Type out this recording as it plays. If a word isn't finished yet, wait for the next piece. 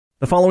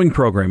The following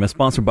program is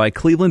sponsored by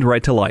Cleveland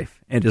Right to Life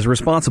and is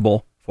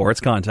responsible for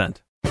its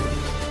content.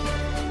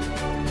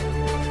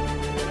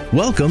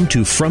 Welcome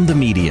to From the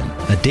Median,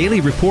 a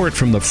daily report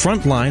from the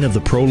front line of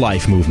the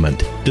pro-life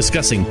movement,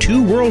 discussing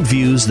two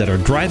worldviews that are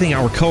driving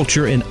our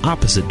culture in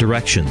opposite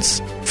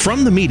directions.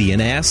 From the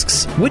Median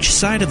asks, which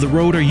side of the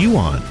road are you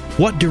on?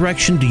 What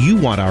direction do you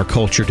want our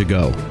culture to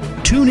go?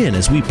 Tune in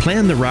as we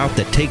plan the route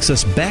that takes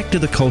us back to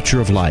the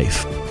culture of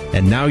life.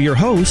 And now your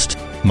host,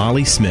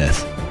 Molly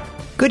Smith.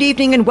 Good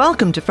evening and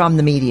welcome to From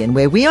the Median,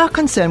 where we are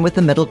concerned with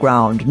the middle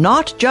ground,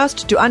 not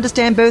just to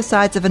understand both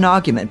sides of an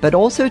argument, but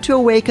also to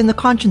awaken the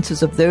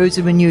consciences of those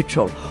who are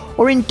neutral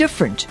or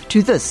indifferent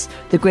to this,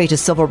 the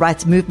greatest civil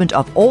rights movement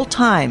of all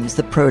times,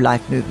 the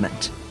pro-life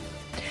movement.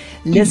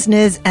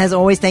 Listeners, as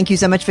always, thank you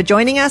so much for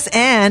joining us,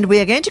 and we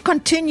are going to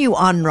continue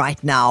on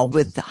right now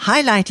with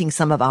highlighting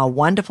some of our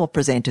wonderful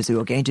presenters who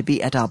are going to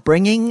be at our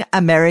Bringing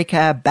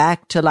America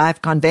Back to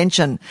Life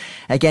convention.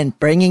 Again,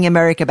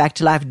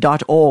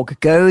 bringingamericaback-to-life.org.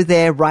 Go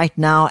there right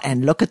now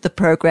and look at the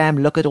program,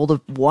 look at all the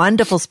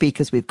wonderful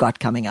speakers we've got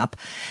coming up,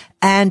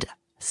 and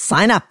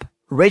sign up.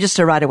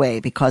 Register right away,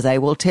 because I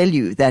will tell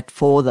you that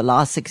for the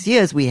last 6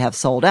 years we have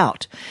sold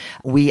out.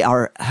 We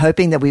are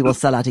hoping that we will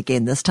sell out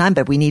again this time,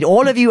 but we need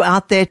all of you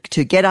out there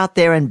to get out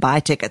there and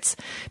buy tickets,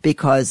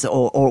 because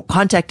or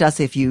contact us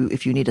if you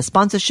need a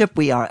sponsorship.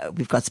 We've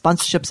got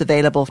sponsorships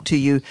available to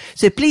you.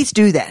 So please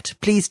do that.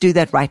 Please do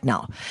that right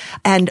now.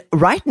 And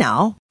right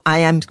now, I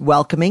am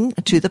welcoming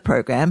to the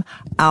program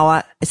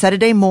our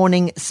Saturday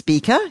morning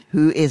speaker,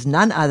 who is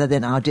none other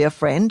than our dear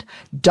friend,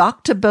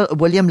 Dr.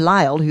 William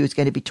Lyle, who's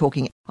going to be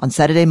talking on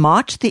Saturday,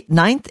 March the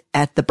 9th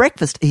at the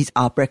breakfast. He's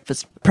our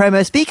breakfast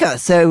promo speaker.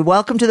 So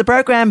welcome to the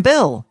program,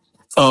 Bill.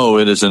 Oh,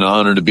 it is an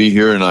honor to be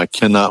here, and I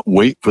cannot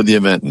wait for the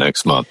event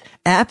next month.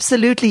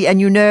 Absolutely. And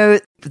you know,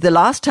 the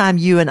last time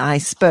you and I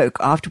spoke,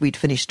 after we'd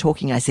finished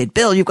talking, I said,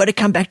 Bill, you've got to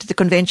come back to the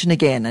convention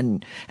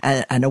again.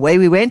 And away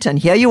we went. And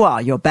here you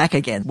are. You're back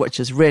again,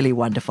 which is really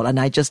wonderful. And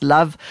I just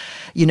love,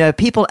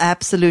 people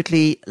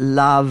absolutely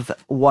love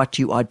what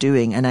you are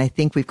doing. And I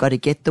think we've got to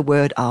get the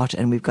word out,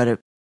 and we've got to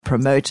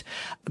promote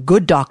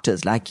good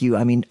doctors like you.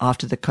 I mean,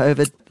 after the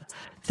COVID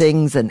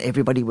things and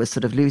everybody was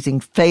sort of losing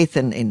faith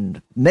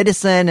in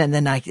medicine. And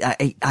then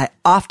I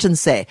often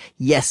say,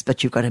 yes,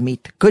 but you've got to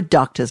meet good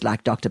doctors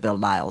like Dr. Bill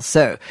Lyle.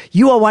 So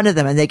you are one of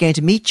them, and they're going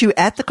to meet you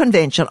at the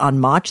convention on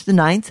March the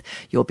 9th.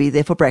 You'll be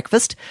there for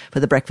breakfast,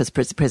 for the breakfast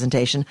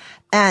presentation.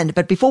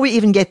 But before we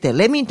even get there,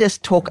 let me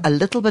just talk a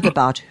little bit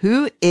about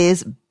who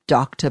is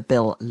Dr.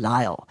 Bill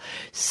Lyle.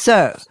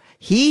 So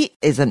he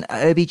is an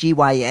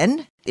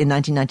OBGYN. In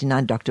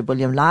 1999, Dr.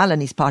 William Lyle and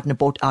his partner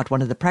bought out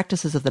one of the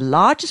practices of the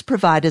largest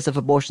providers of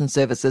abortion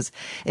services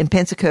in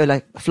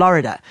Pensacola,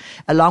 Florida.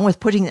 Along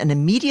with putting an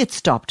immediate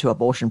stop to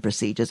abortion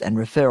procedures and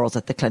referrals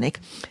at the clinic,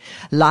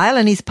 Lyle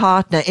and his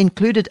partner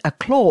included a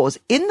clause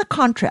in the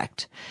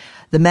contract.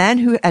 The man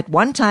who at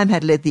one time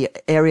had led the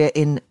area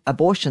in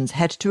abortions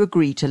had to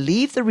agree to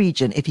leave the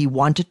region if he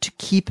wanted to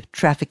keep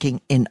trafficking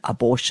in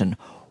abortion.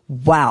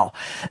 Wow.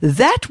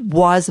 That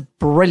was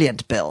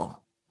brilliant, Bill.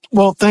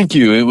 Well, thank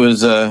you.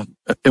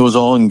 It was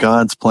all in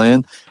God's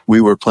plan.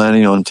 We were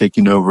planning on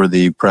taking over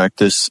the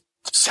practice,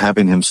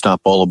 having him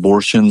stop all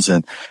abortions.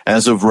 And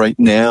as of right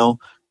now,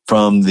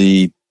 from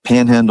the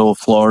Panhandle of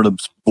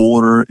Florida's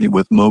border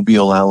with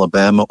Mobile,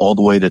 Alabama, all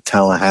the way to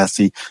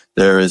Tallahassee,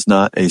 there is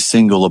not a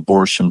single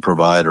abortion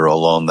provider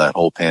along that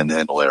whole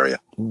Panhandle area.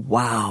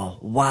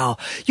 Wow.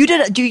 You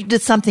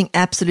did something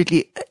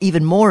absolutely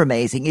even more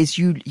amazing, is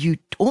you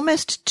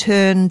almost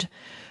turned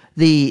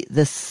where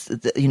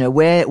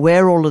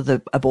all of the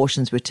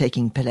abortions were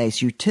taking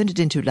place, you turned it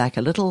into like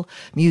a little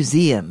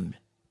museum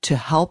to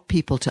help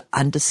people to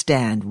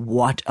understand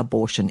what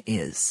abortion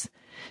is.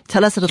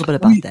 Tell us a little bit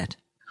about that.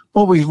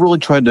 Well, we really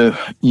tried to,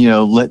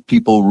 let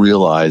people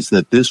realize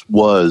that this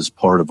was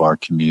part of our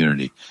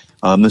community.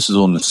 This is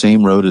on the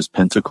same road as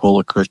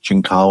Pensacola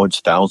Christian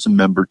College,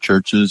 1,000-member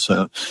churches,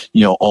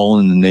 all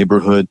in the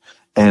neighborhood.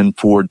 And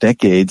for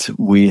decades,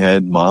 we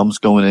had moms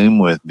going in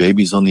with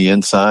babies on the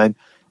inside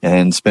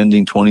and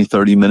spending 20,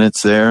 30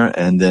 minutes there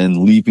and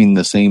then leaving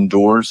the same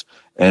doors,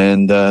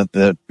 and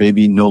that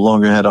baby no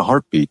longer had a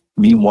heartbeat.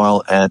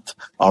 Meanwhile, at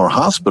our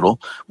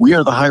hospital, we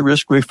are the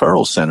high-risk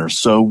referral center,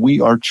 so we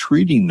are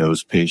treating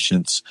those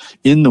patients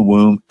in the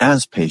womb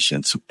as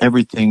patients.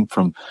 Everything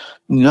from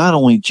not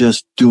only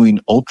just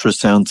doing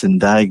ultrasounds and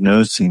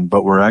diagnosing,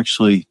 but we're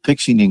actually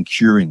fixing and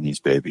curing these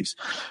babies.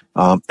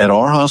 At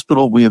our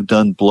hospital, we have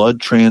done blood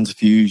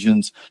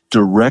transfusions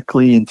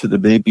directly into the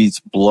baby's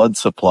blood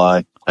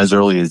supply as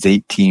early as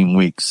 18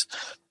 weeks.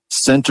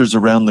 Centers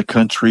around the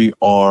country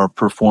are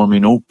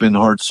performing open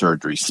heart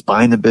surgery,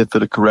 spina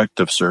bifida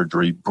corrective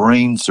surgery,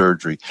 brain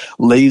surgery,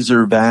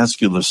 laser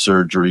vascular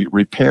surgery,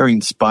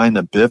 repairing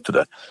spina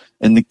bifida.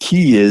 And the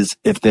key is,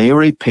 if they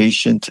are a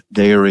patient,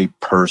 they are a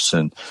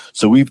person.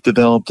 So we've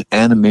developed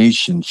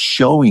animation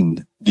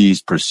showing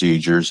these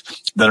procedures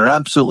that are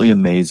absolutely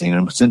amazing.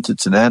 And since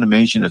it's an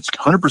animation, it's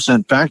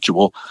 100%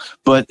 factual,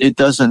 but it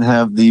doesn't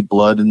have the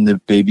blood and the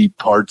baby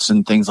parts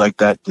and things like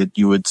that that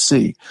you would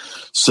see.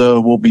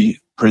 So we'll be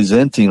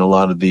presenting a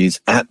lot of these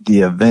at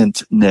the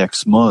event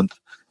next month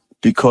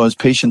because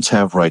patients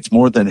have rights.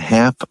 More than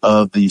half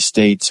of the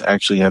states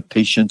actually have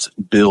patients'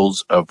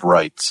 bills of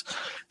rights.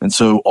 And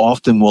so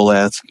often we'll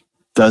ask,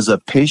 does a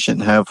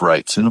patient have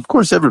rights? And of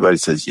course, everybody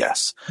says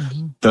yes.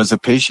 Mm-hmm. Does a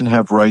patient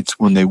have rights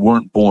when they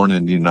weren't born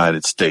in the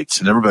United States?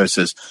 And everybody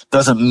says,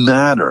 doesn't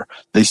matter.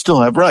 They still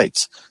have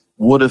rights.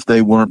 What if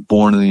they weren't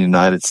born in the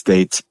United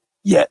States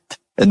yet?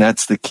 And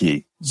that's the key.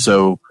 Mm-hmm.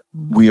 So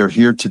we are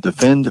here to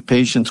defend the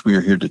patients. We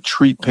are here to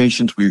treat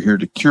patients. We are here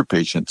to cure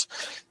patients.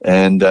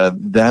 And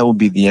that will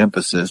be the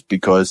emphasis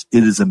because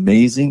it is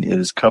amazing. It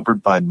is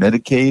covered by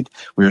Medicaid.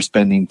 We are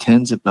spending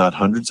tens, if not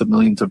hundreds of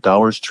millions of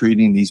dollars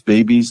treating these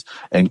babies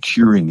and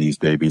curing these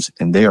babies.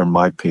 And they are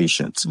my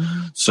patients.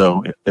 Mm-hmm.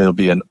 So it'll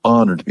be an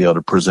honor to be able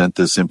to present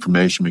this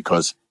information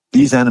because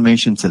these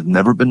animations have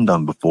never been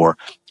done before.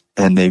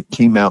 And they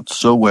came out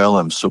so well.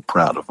 I'm so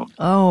proud of them.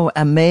 Oh,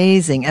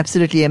 amazing.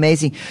 Absolutely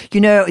amazing.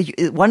 You know,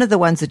 one of the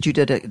ones that you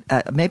did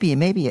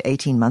maybe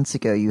 18 months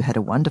ago, you had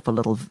a wonderful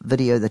little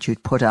video that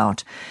you'd put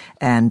out.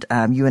 And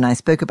you and I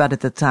spoke about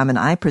it at the time. And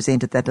I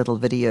presented that little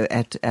video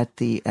at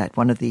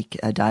one of the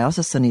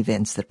diocesan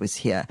events that was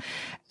here.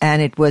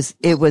 And it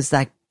was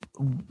like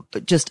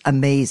just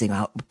amazing.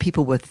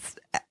 People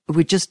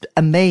we're just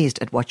amazed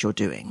at what you're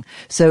doing.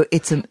 So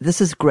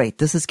this is great.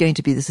 This is going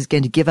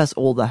to give us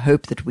all the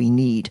hope that we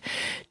need.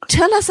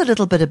 Tell us a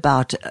little bit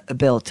about,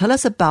 Bill, tell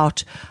us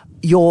about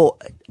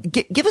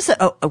give us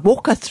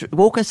walk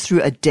us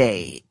through a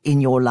day in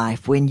your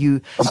life when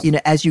you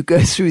as you go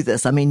through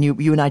this. I mean,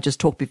 you and I just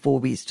talked before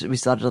we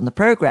started on the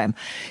program.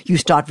 You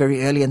start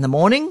very early in the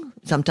morning.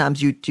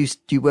 Sometimes you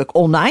work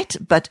all night,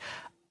 but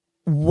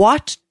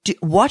what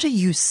are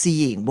you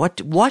seeing?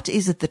 What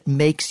is it that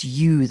makes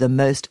you the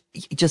most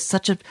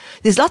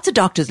there's lots of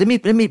doctors.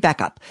 Let me back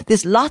up.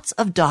 There's lots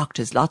of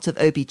doctors, lots of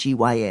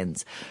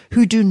OBGYNs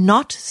who do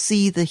not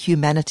see the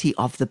humanity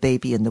of the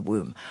baby in the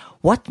womb.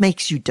 What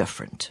makes you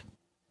different?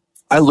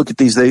 I look at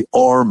these, they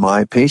are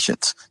my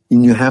patients.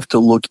 And you have to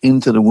look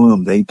into the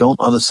womb. They don't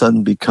all of a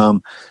sudden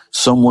become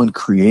someone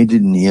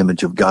created in the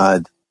image of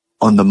God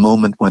on the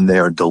moment when they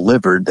are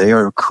delivered. They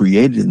are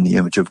created in the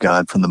image of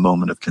God from the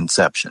moment of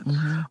conception.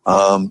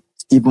 Mm-hmm.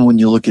 Even when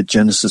you look at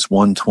Genesis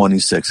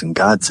 1:26, and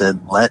God said,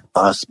 let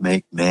us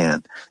make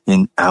man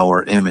in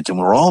our image. And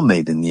we're all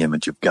made in the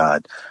image of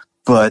God.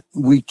 But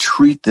we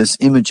treat this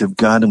image of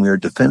God and we are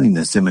defending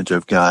this image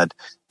of God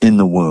in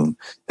the womb.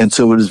 And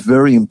so it is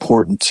very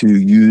important to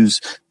use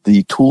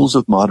the tools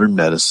of modern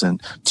medicine,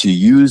 to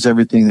use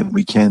everything that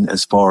we can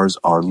as far as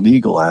our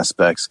legal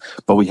aspects.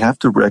 But we have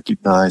to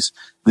recognize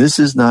this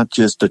is not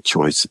just a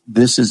choice.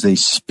 This is a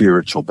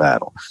spiritual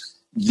battle.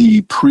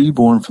 The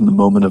preborn from the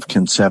moment of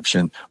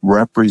conception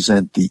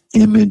represent the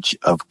image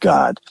of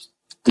God.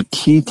 The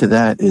key to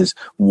that is,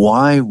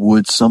 why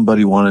would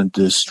somebody want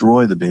to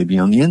destroy the baby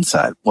on the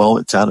inside? Well,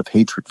 it's out of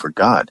hatred for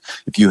God.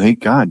 If you hate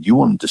God, you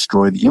want to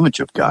destroy the image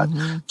of God.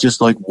 Mm-hmm. Just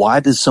like,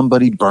 why does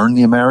somebody burn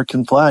the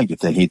American flag if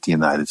they hate the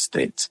United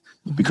States?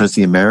 Mm-hmm. Because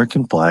the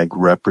American flag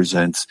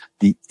represents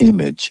the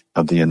image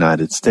of the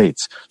United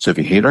States. So if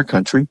you hate our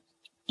country,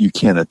 you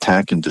can't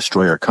attack and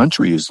destroy our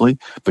country easily,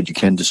 but you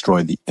can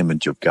destroy the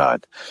image of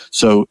God.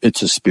 So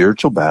it's a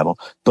spiritual battle,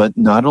 but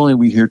not only are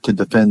we here to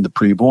defend the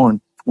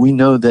preborn, we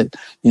know that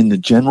in the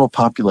general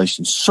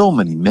population, so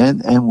many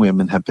men and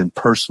women have been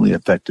personally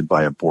affected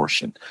by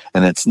abortion.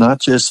 And it's not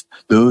just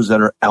those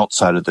that are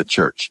outside of the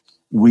church.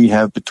 We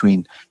have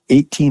between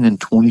 18 and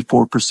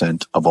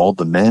 24% of all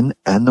the men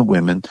and the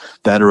women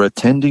that are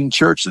attending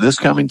church this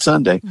coming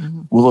Sunday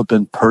mm-hmm. will have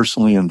been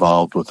personally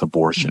involved with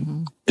abortion.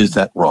 Mm-hmm. Is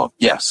that wrong?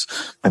 Yes.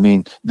 I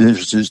mean,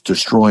 this is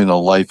destroying a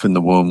life in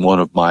the womb, one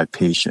of my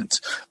patients.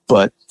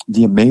 But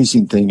the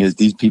amazing thing is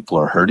these people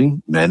are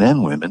hurting, men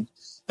and women.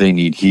 They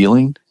need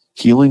healing.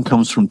 Healing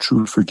comes from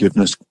true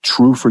forgiveness.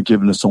 True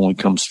forgiveness only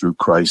comes through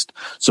Christ.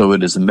 So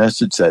it is a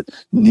message that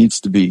needs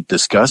to be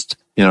discussed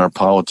in our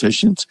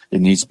politicians.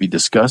 It needs to be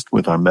discussed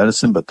with our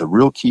medicine. But the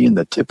real key and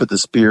the tip of the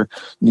spear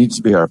needs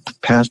to be our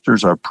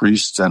pastors, our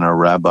priests, and our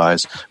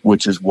rabbis,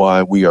 which is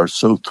why we are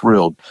so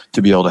thrilled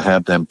to be able to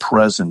have them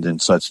present in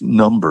such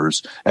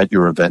numbers at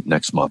your event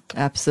next month.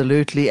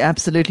 Absolutely.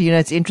 Absolutely. You know,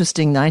 it's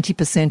interesting.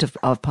 90%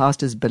 of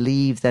pastors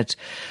believe that,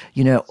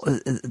 you know,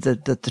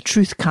 the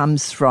truth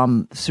comes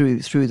from through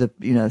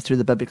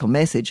the biblical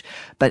message,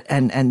 but,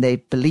 and they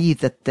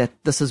believe that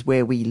this is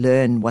where we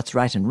learn what's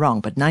right and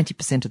wrong. But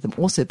 90% of them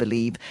also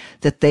believe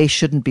that they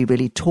shouldn't be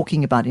really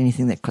talking about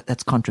anything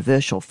that's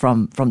controversial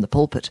from the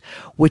pulpit,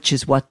 which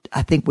is what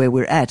I think where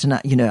we're at. And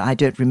I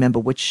don't remember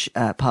which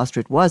pastor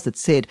it was that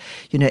said,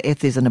 if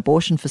there's an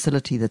abortion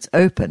facility that's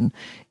open,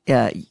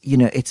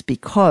 it's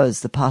because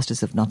the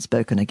pastors have not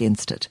spoken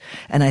against it.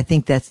 And I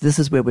think this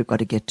is where we've got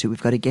to get to.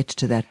 We've got to get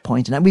to that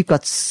point. And we've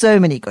got so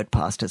many good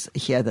pastors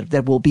here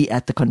that will be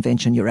at the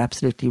convention. You're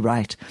absolutely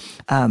right.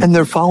 And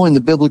they're following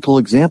the biblical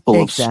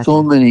example of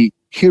so many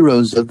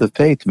heroes of the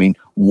faith. I mean,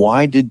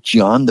 why did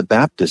John the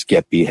Baptist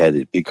get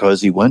beheaded?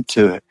 Because he went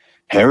to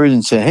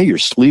Herod said, hey, you're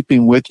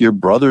sleeping with your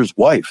brother's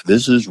wife.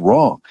 This is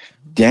wrong.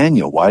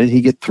 Daniel, why did he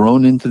get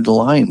thrown into the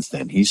lion's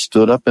den? He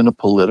stood up in a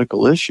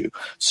political issue.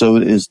 So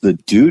it is the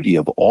duty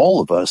of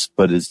all of us,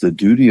 but it's the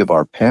duty of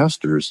our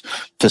pastors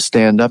to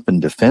stand up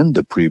and defend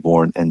the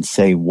preborn and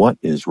say what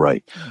is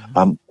right.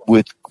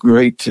 With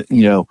great,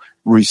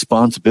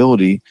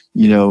 responsibility,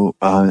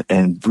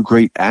 and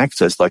great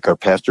access like our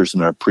pastors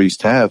and our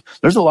priests have,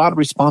 there's a lot of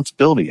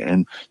responsibility,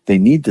 and they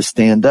need to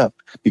stand up,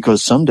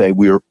 because someday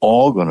we are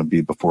all going to be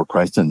before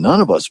Christ, and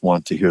none of us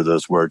want to hear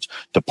those words,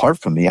 depart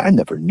from me, I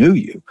never knew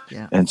you.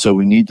 Yeah. And so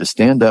we need to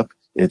stand up.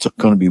 It's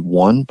going to be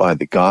won by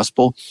the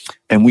gospel,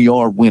 and we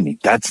are winning.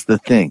 That's the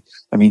thing.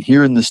 I mean,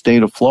 here in the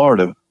state of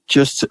Florida,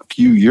 just a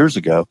few years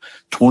ago,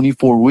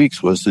 24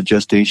 weeks was the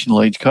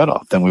gestational age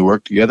cutoff. Then we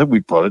worked together,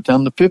 we brought it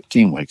down to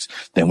 15 weeks.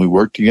 Then we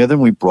worked together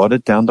and we brought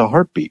it down to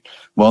heartbeat.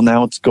 Well,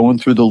 now it's going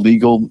through the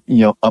legal,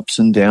 ups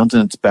and downs,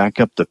 and it's back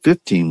up to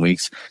 15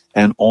 weeks.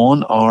 And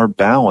on our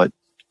ballot,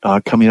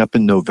 coming up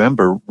in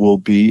November, will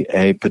be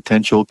a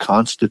potential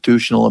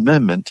constitutional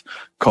amendment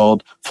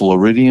called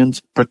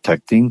Floridians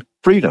Protecting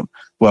Freedom.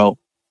 Well,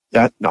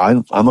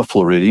 I'm a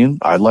Floridian.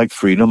 I like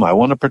freedom. I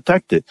want to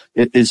protect it.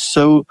 It is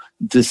so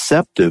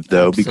deceptive,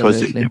 though,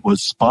 because it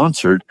was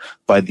sponsored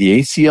by the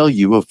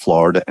ACLU of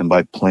Florida and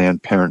by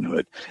Planned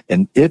Parenthood.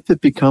 And if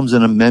it becomes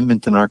an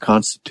amendment in our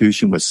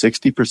Constitution with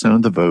 60%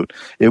 of the vote,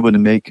 it would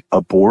make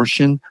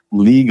abortion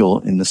legal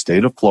in the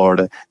state of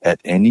Florida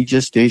at any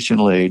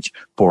gestational age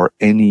for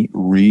any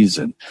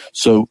reason.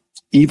 So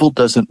evil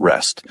doesn't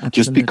rest. Absolutely.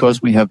 Just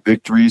because we have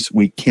victories,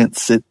 we can't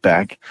sit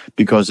back,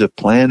 because if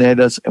Plan A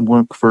doesn't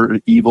work for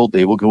evil,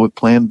 they will go with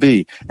Plan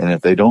B. And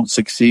if they don't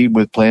succeed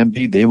with Plan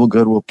B, they will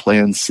go to a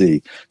Plan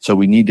C. So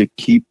we need to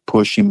keep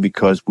pushing,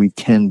 because we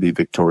can be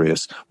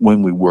victorious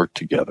when we work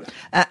together.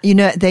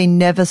 They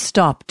never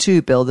stop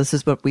too, Bill. This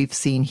is what we've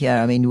seen here.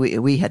 I mean,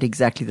 we had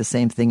exactly the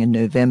same thing in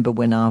November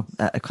when our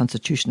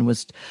constitution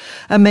was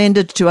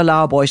amended to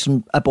allow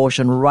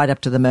abortion right up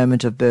to the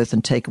moment of birth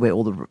and take away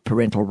all the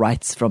parental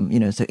rights from,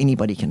 so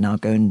anybody can now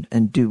go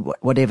and do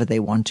whatever they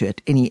want to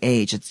at any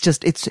age. It's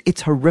just,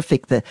 it's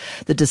horrific. The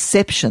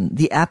deception,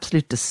 the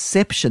absolute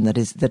deception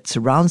that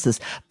surrounds this.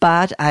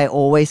 But I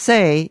always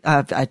say,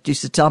 I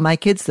used to tell my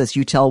kids this: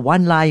 you tell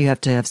one lie, you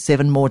have to have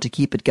 7 more to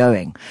keep it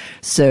going.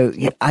 So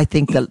I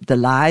think the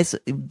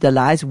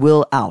lies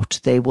will out.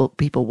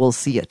 People will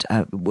see it.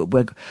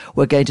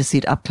 We're going to see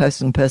it up close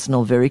and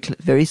personal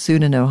very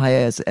soon in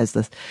Ohio as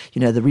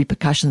the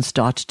repercussions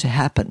start to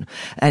happen.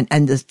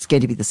 And it's going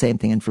to be the same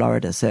thing in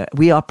Florida. So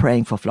we are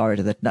praying for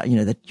Florida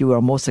that you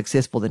are more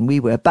successful than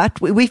we were,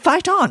 but we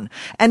fight on.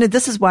 And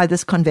this is why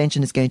this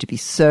convention is going to be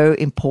so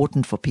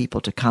important for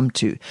people to come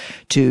to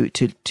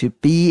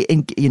be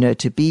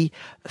to be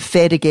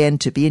fed again,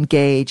 to be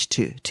engaged,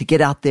 to get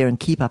out there and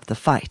keep up the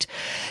fight.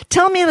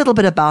 Tell me a little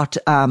bit about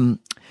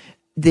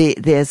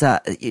there's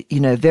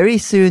very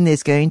soon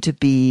there's going to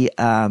be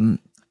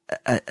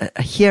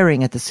a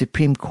hearing at the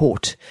Supreme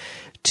Court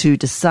to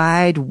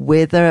decide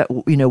whether,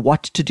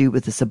 what to do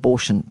with this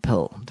abortion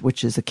pill,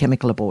 which is a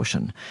chemical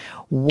abortion.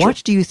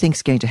 What do you think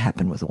is going to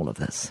happen with all of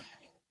this?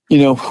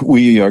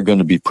 We are going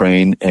to be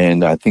praying,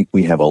 and I think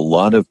we have a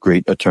lot of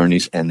great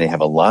attorneys, and they have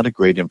a lot of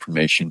great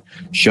information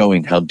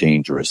showing how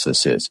dangerous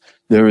this is.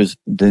 There is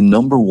the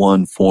number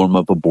one form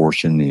of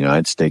abortion in the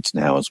United States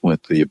now is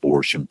with the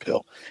abortion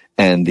pill.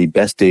 And the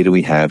best data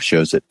we have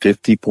shows that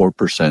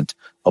 54%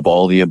 of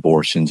all the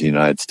abortions in the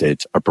United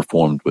States are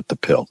performed with the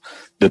pill.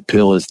 The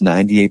pill is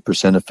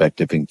 98%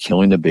 effective in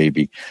killing a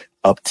baby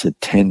up to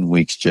 10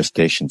 weeks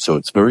gestation. So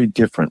it's very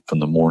different from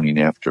the morning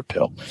after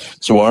pill.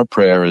 So our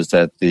prayer is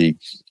that the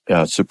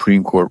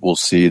Supreme Court will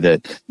see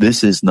that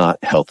this is not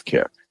health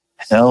care.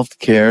 Health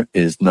care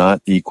is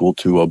not equal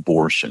to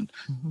abortion.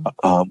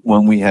 Mm-hmm.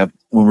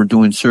 When we're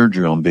doing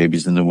surgery on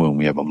babies in the womb,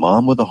 we have a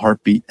mom with a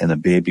heartbeat and a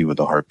baby with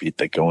a heartbeat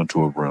that go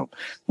into a room.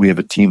 We have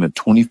a team of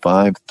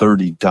 25,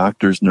 30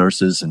 doctors,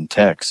 nurses, and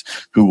techs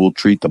who will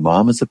treat the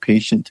mom as a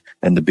patient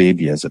and the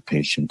baby as a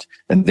patient.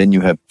 And then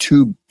you have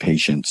 2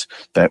 patients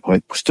that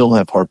still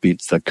have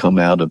heartbeats that come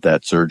out of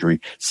that surgery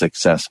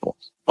successful.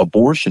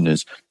 Abortion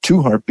is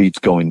 2 heartbeats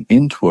going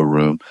into a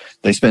room.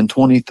 They spend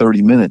 20,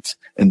 30 minutes,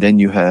 and then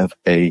you have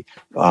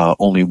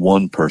only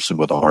 1 person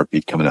with a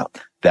heartbeat coming out.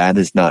 That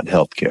is not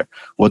healthcare.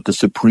 What the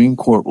Supreme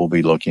Court will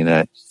be looking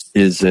at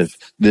is if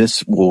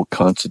this will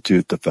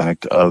constitute the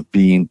fact of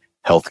being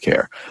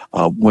healthcare.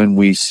 When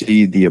we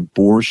see the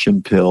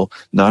abortion pill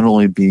not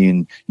only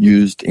being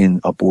used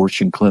in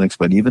abortion clinics,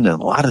 but even in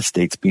a lot of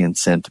states being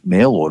sent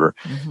mail order,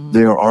 mm-hmm.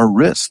 there are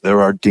risks. There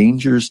are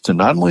dangers to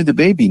not only the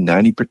baby,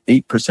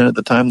 98% of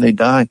the time they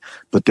die,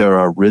 but there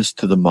are risks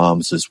to the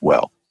moms as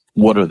well.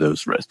 What are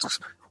those risks?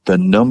 The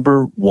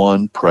number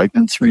one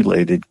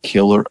pregnancy-related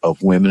killer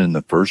of women in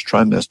the first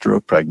trimester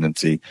of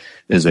pregnancy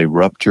is a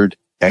ruptured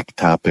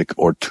ectopic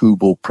or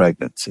tubal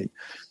pregnancy.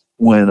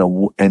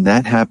 And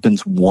that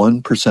happens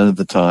 1% of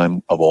the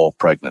time of all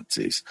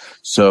pregnancies.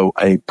 So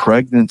a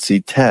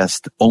pregnancy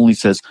test only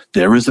says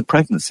there is a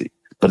pregnancy,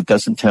 but it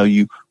doesn't tell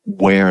you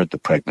where the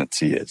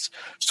pregnancy is.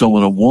 So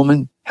when a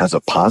woman has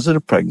a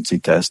positive pregnancy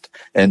test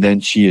and then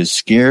she is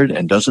scared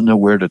and doesn't know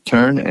where to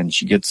turn and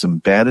she gets some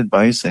bad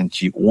advice and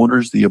she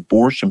orders the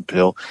abortion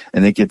pill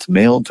and it gets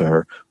mailed to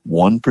her,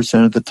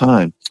 1% of the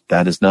time,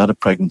 that is not a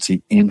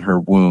pregnancy in her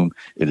womb.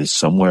 It is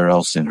somewhere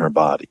else in her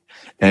body.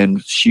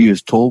 And she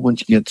is told when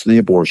she gets the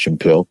abortion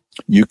pill,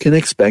 you can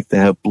expect to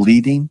have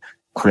bleeding,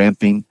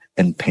 cramping,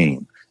 and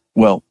pain.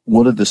 Well,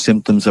 what are the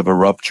symptoms of a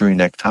rupturing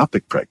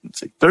ectopic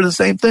pregnancy? They're the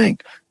same thing.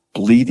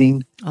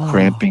 Bleeding,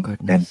 cramping,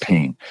 and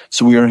pain.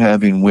 So we are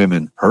having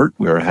women hurt.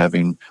 We are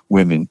having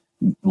women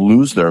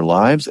lose their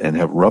lives and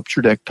have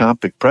ruptured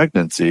ectopic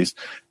pregnancies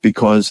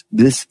because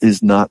this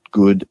is not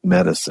good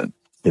medicine.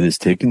 It is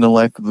taking the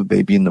life of a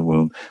baby in the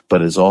womb,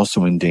 but is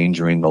also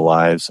endangering the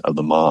lives of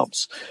the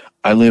moms.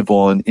 I live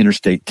on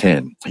Interstate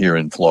 10 here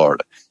in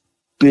Florida.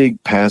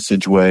 Big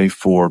passageway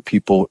for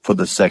people, for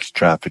the sex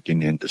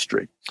trafficking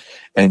industry.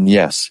 And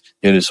yes,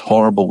 it is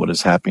horrible what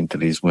is happening to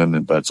these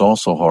women, but it's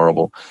also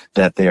horrible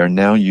that they are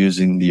now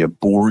using the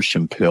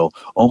abortion pill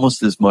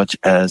almost as much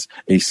as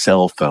a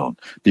cell phone.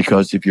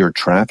 Because if you're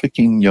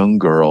trafficking young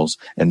girls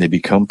and they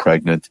become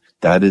pregnant,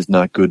 that is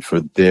not good for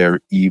their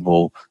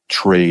evil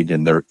trade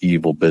and their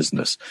evil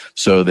business.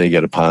 So they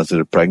get a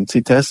positive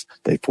pregnancy test.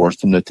 They force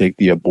them to take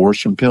the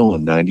abortion pill,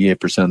 and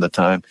 98% of the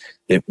time,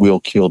 it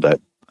will kill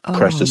that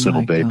precious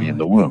little baby in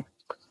the womb.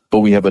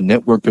 But we have a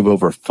network of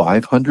over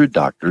 500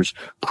 doctors,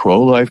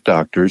 pro-life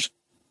doctors,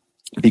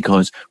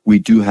 because we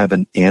do have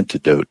an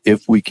antidote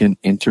if we can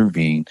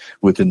intervene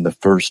within the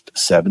first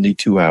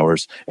 72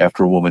 hours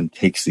after a woman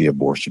takes the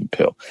abortion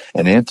pill.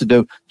 An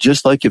antidote,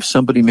 just like if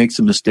somebody makes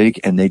a mistake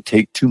and they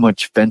take too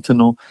much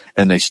fentanyl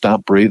and they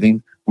stop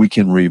breathing, we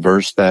can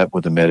reverse that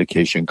with a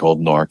medication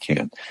called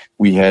Narcan.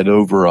 We had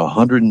over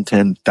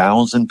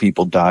 110,000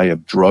 people die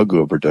of drug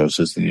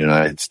overdoses in the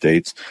United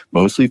States,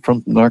 mostly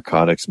from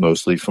narcotics,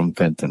 mostly from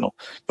fentanyl.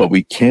 But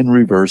we can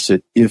reverse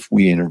it if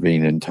we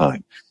intervene in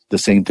time. The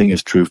same thing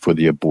is true for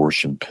the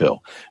abortion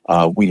pill.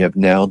 We have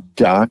now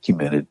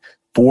documented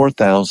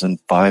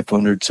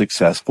 4,500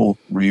 successful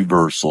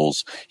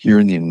reversals here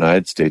in the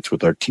United States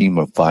with our team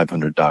of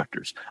 500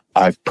 doctors.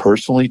 I've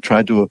personally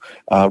tried to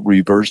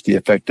reverse the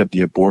effect of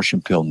the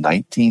abortion pill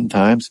 19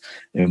 times,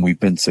 and we've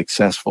been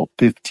successful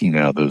 15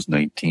 out of those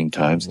 19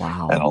 times.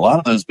 Wow. And a lot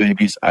of those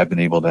babies I've been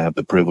able to have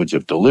the privilege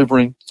of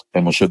delivering,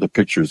 and we'll show the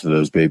pictures of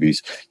those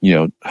babies,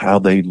 how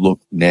they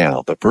look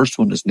now. The first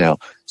one is now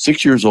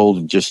 6 years old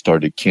and just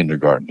started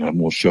kindergarten,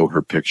 and we'll show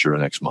her picture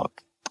next month.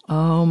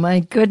 Oh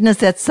my goodness,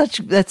 that's such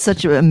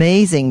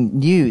amazing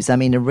news. I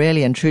mean,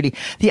 really and truly.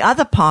 The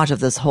other part of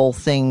this whole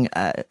thing,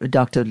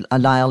 Dr.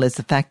 Lyle, is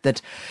the fact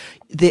that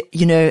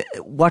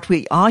what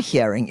we are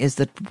hearing is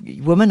that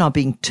women are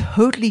being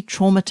totally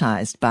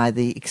traumatized by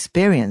the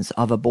experience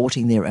of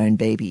aborting their own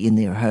baby in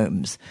their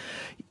homes.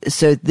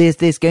 So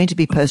there's going to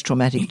be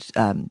post-traumatic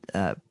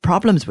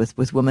problems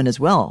with women as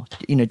well,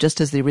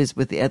 just as there is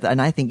with the other,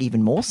 and I think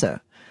even more so.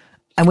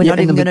 And we're not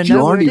even going to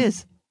know where it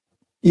is.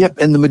 Yep.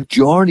 And the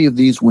majority of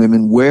these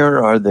women,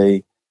 where are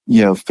they,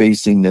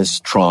 facing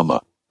this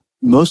trauma?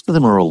 Most of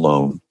them are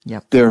alone.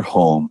 Yep. They're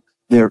home.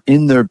 They're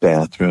in their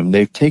bathroom.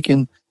 They've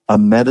taken a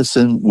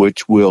medicine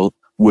which will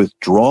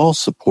withdraw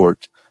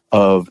support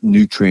of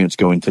nutrients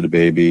going to the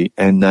baby,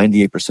 and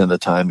 98% of the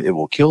time it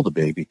will kill the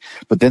baby.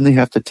 But then they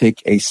have to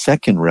take a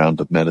second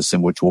round of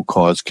medicine which will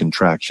cause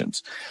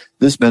contractions.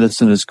 This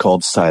medicine is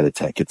called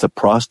Cytotec. It's a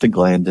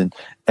prostaglandin,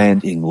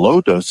 and in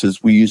low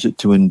doses we use it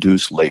to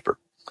induce labor.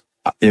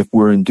 If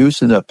we're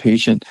inducing a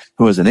patient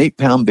who has an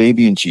 8-pound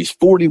baby and she's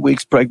 40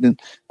 weeks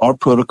pregnant, our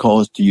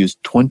protocol is to use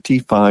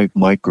 25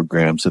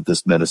 micrograms of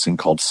this medicine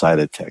called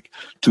Cytotec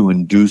to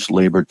induce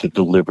labor to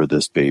deliver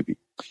this baby.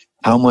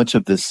 How much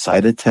of this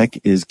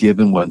Cytotec is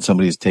given when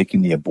somebody is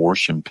taking the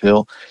abortion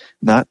pill?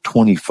 Not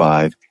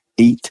 25,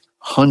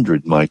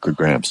 800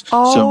 micrograms.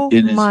 Oh,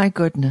 so my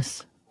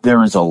goodness.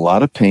 There is a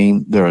lot of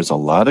pain. There is a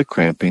lot of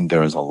cramping.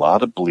 There is a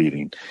lot of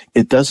bleeding.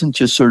 It doesn't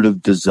just sort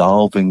of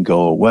dissolve and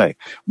go away.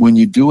 When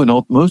you do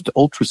most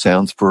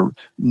ultrasounds for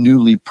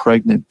newly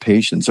pregnant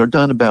patients are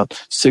done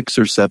about 6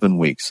 or 7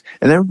 weeks.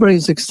 And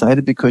everybody's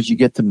excited because you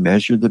get to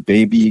measure the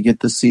baby. You get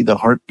to see the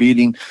heart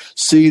beating,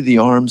 see the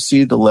arms,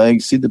 see the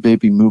legs, see the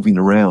baby moving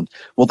around.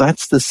 Well,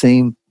 that's the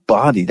same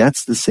body.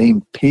 That's the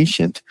same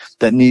patient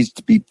that needs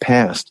to be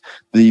passed.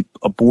 The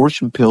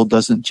abortion pill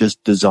doesn't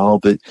just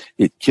dissolve it.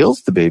 It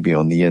kills the baby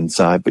on the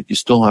inside, but you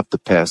still have to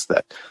pass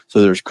that.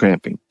 So there's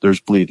cramping,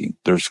 there's bleeding,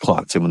 there's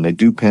clots. And when they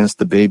do pass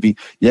the baby,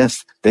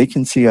 yes, they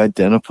can see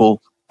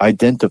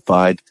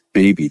identified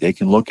baby. They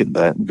can look at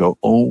that and go,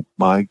 oh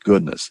my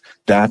goodness,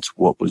 that's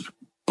what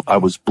I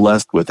was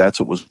blessed with. That's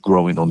what was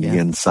growing on the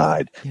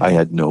inside. Yeah. I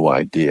had no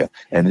idea.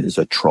 And it is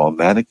a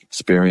traumatic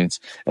experience.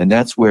 And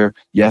that's where,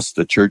 yes,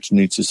 the church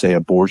needs to say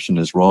abortion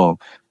is wrong,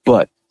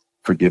 but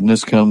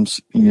forgiveness comes,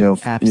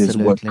 is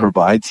what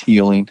provides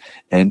healing.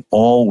 And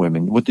all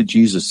women, what did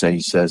Jesus say?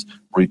 He says,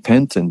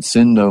 repent and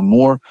sin no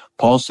more.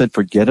 Paul said,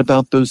 forget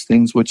about those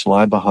things which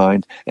lie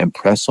behind and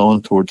press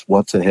on towards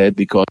what's ahead,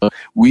 because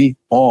we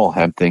all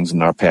have things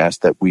in our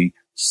past that we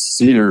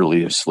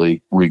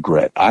seriously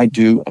regret. I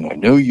do, and I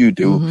know you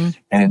do.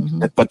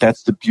 But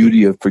that's the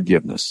beauty of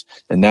forgiveness.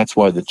 And that's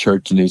why the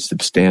church needs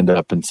to stand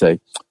up and say,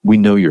 we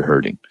know you're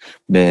hurting,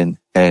 men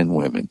and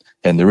women.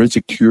 And there is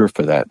a cure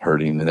for that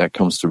hurting, and that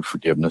comes through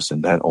forgiveness,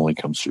 and that only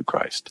comes through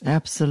Christ.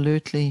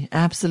 Absolutely.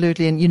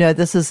 Absolutely. And,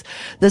 this is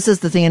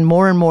the thing. And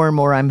more,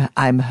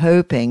 I'm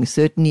hoping,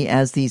 certainly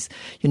as these,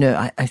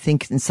 I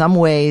think in some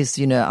ways,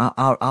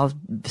 our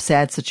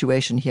sad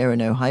situation here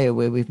in Ohio,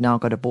 where we've now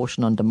got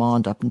abortion on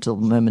demand up until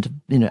the moment of,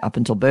 up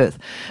until birth.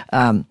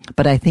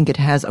 But I think it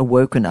has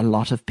awoken a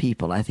lot of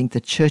people. I think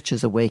the church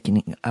is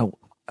awakening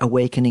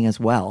as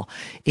well,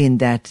 in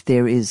that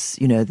there is,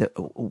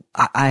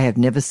 I have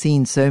never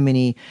seen so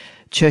many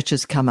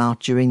churches come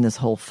out during this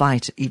whole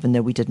fight, even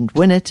though we didn't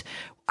win it.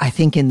 I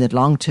think in the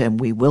long term,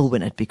 we will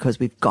win it, because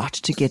we've got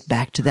to get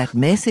back to that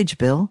message,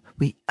 Bill.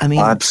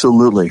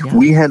 Absolutely. Yeah.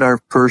 We had our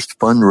first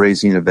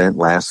fundraising event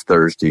last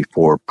Thursday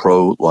for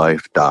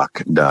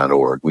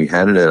prolifedoc.org. We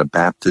had it at a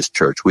Baptist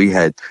church. We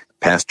had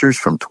pastors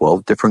from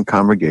 12 different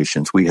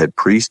congregations. We had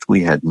priests,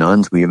 we had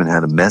nuns, we even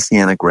had a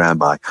Messianic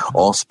rabbi,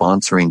 all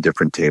sponsoring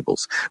different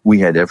tables. We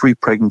had every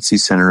pregnancy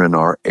center in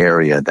our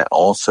area that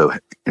also,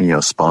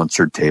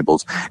 sponsored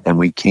tables, and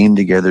we came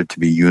together to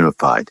be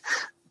unified.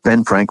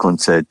 Ben Franklin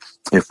said,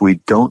 if we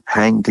don't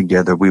hang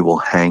together, we will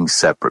hang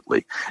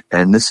separately.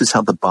 And this is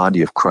how the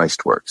body of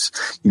Christ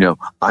works.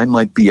 I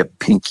might be a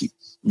pinky,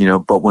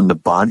 but when the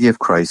body of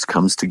Christ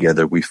comes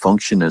together, we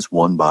function as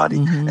one body,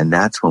 and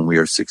that's when we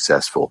are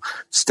successful.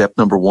 Step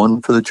number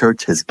one for the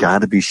church has got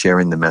to be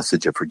sharing the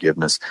message of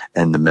forgiveness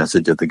and the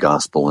message of the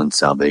gospel and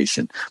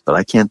salvation. But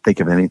I can't think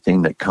of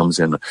anything that comes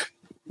in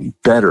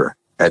better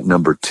at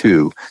number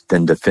two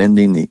than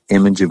defending the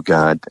image of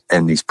God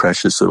and these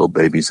precious little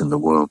babies in the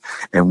womb.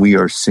 And we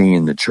are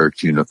seeing the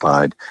church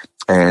unified.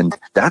 And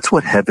that's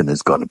what heaven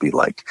is going to be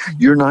like.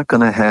 You're not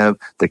going to have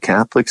the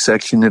Catholic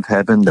section of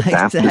heaven, the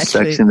Baptist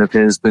section of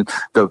heaven,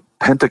 the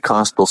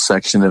Pentecostal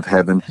section of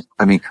heaven.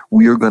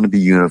 We are going to be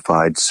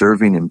unified,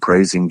 serving and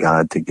praising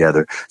God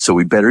together. So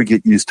we better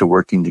get used to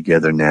working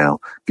together now,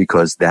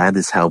 because that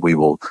is how we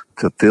will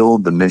fulfill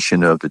the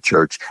mission of the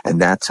church.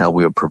 And that's how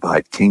we will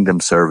provide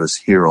kingdom service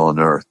here on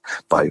earth,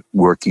 by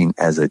working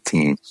as a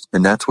team.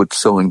 And that's what's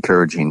so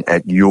encouraging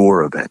at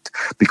your event,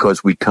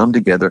 because we come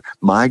together.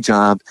 My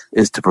job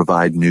is to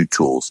provide new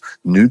tools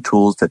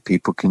that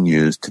people can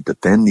use to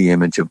defend the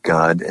image of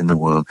God in the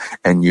womb,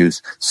 and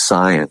use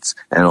science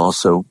and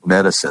also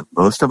medicine.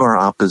 Most of our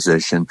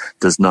opposition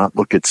does not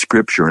look at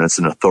Scripture as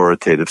an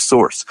authoritative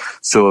source.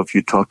 So if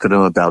you talk to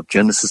them about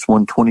Genesis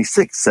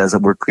 1:26, says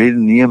that we're created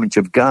in the image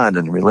of God,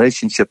 and the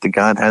relationship that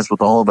God has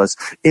with all of us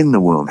in the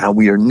womb, how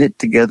we are knit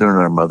together in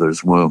our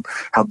mother's womb,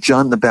 how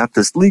John the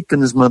Baptist leaped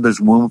in his mother's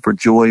womb for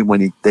joy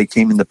when they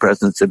came in the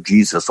presence of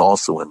Jesus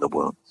also in the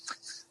womb.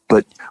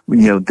 But,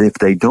 if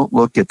they don't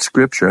look at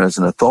Scripture as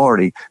an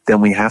authority,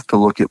 then we have to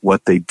look at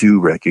what they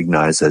do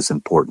recognize as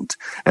important.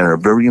 And a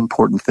very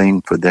important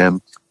thing for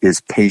them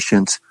is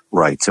patients'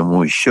 rights. And when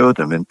we show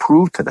them and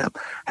prove to them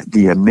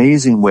the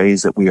amazing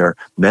ways that we are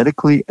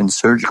medically and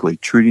surgically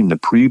treating the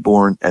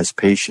preborn as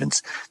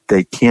patients,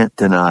 they can't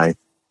deny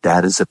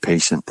that is a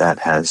patient that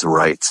has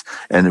rights.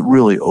 And it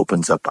really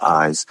opens up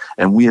eyes.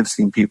 And we have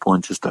seen people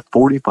in just a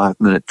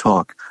 45-minute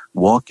talk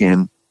walk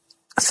in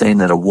saying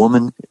that a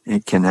woman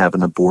can have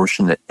an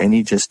abortion at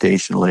any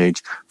gestational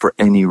age for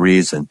any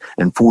reason,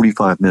 and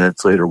 45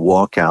 minutes later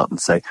walk out and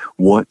say,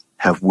 what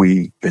have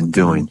we been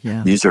doing?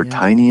 These are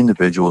tiny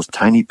individuals,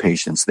 tiny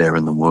patients there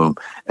in the womb.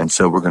 And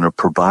so we're going to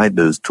provide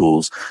those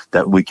tools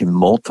that we can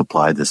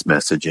multiply this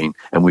messaging,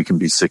 and we can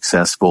be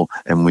successful,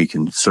 and we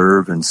can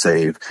serve and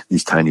save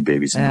these tiny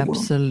babies in the womb.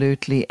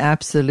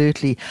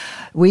 Absolutely.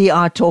 We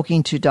are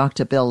talking to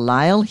Dr. Bill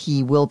Lyle.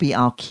 He will be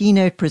our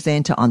keynote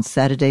presenter on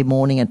Saturday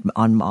morning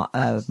on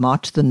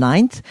March the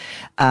 9th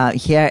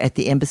here at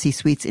the Embassy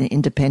Suites in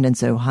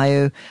Independence,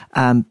 Ohio.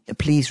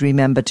 Please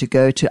remember to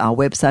go to our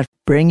website,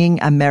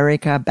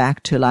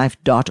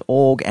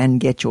 bringingamericaBackToLife.org, and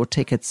get your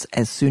tickets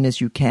as soon as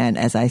you can.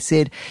 As I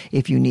said,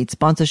 if you need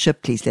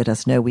sponsorship, please let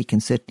us know. We can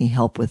certainly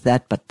help with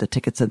that, but the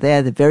tickets are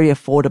there. They're very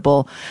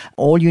affordable.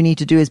 All you need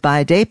to do is buy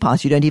a day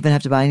pass. You don't even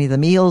have to buy any of the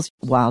meals.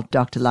 While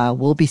Dr. Lyle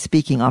will be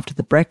speaking after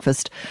the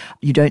breakfast,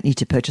 you don't need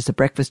to purchase a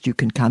breakfast. You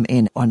can come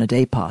in on a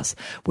day pass,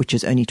 which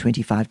is only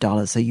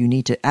 $25. So you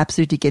need to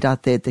absolutely get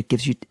out there. That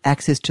gives you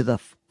access to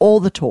all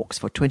the talks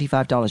for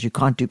 $25. You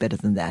can't do better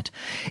than that.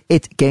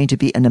 It's going to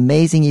be an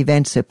amazing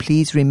event, so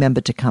please remember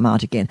to come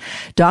out again.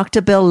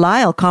 Dr. Bill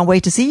Lyle, can't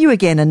wait to see you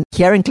again, and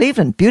here in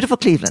Cleveland, beautiful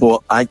Cleveland.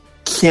 Well, I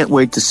can't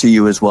wait to see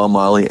you as well,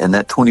 Molly, and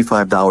that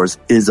 $25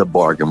 is a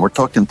bargain. We're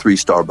talking 3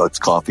 Starbucks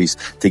coffees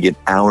to get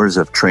hours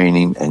of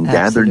training and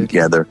gather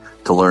together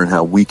to learn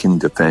how we can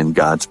defend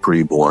God's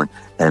preborn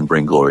and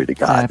bring glory to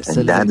God. Absolutely.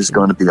 And that is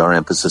going to be our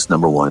emphasis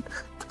number one.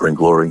 Bring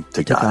glory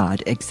to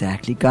God.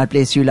 Exactly. God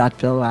bless you,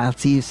 Bill. I'll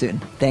see you soon.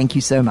 Thank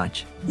you so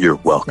much. You're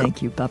welcome.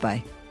 Thank you.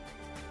 Bye-bye.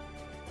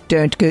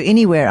 Don't go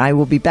anywhere. I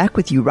will be back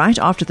with you right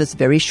after this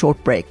very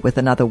short break with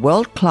another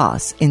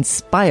world-class,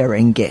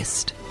 inspiring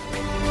guest.